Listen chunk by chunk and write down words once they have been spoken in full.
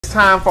it's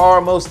time for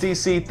our Most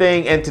DC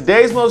Thing, and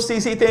today's Most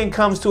DC Thing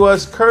comes to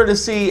us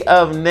courtesy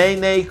of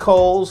Nene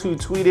Coles, who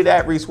tweeted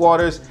at Reese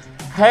Waters,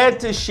 had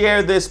to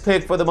share this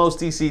pic for the Most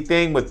DC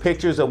Thing with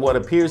pictures of what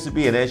appears to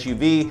be an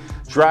SUV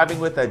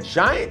driving with a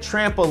giant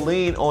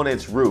trampoline on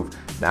its roof.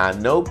 Now, I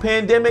know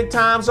pandemic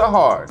times are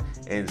hard,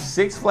 and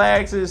Six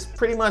Flags is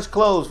pretty much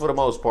closed for the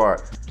most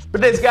part. But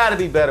there's got to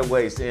be better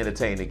ways to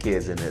entertain the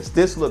kids in this.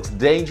 This looks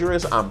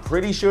dangerous. I'm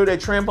pretty sure that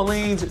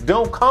trampolines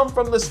don't come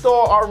from the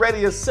store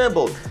already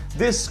assembled.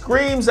 This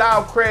screams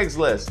out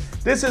Craigslist.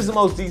 This is the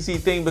Most DC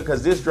Thing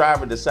because this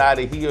driver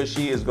decided he or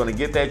she is going to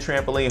get that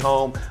trampoline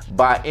home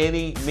by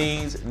any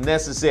means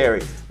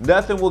necessary.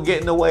 Nothing will get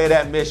in the way of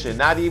that mission,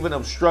 not even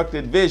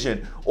obstructed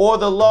vision or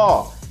the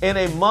law. In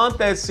a month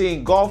that's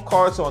seen golf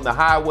carts on the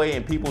highway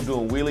and people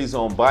doing wheelies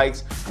on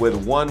bikes with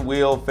one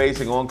wheel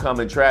facing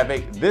oncoming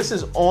traffic, this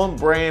is on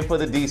brand for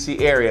the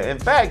DC area. In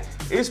fact,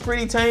 it's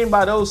pretty tame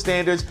by those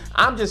standards.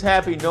 I'm just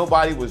happy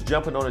nobody was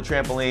jumping on a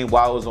trampoline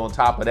while it was on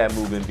top of that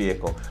moving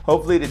vehicle.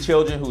 Hopefully the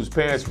children whose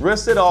parents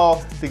risked it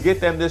all to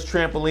get them this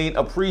trampoline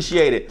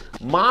appreciate it.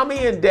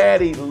 Mommy and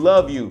daddy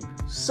love you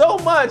so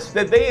much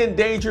that they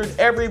endangered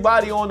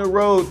everybody on the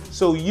road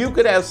so you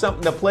could have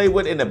something to play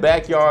with in the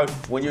backyard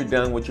when you're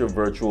done with your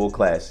virtual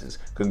classes.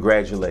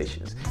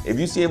 Congratulations. If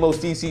you see a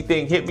Most DC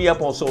Thing, hit me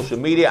up on social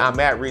media. I'm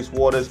at Reese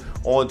Waters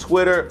on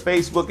Twitter,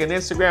 Facebook, and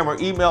Instagram,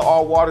 or email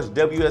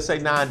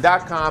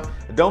allwaterswsa9.com.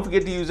 And don't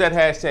forget to use that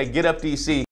hashtag GetUpDC.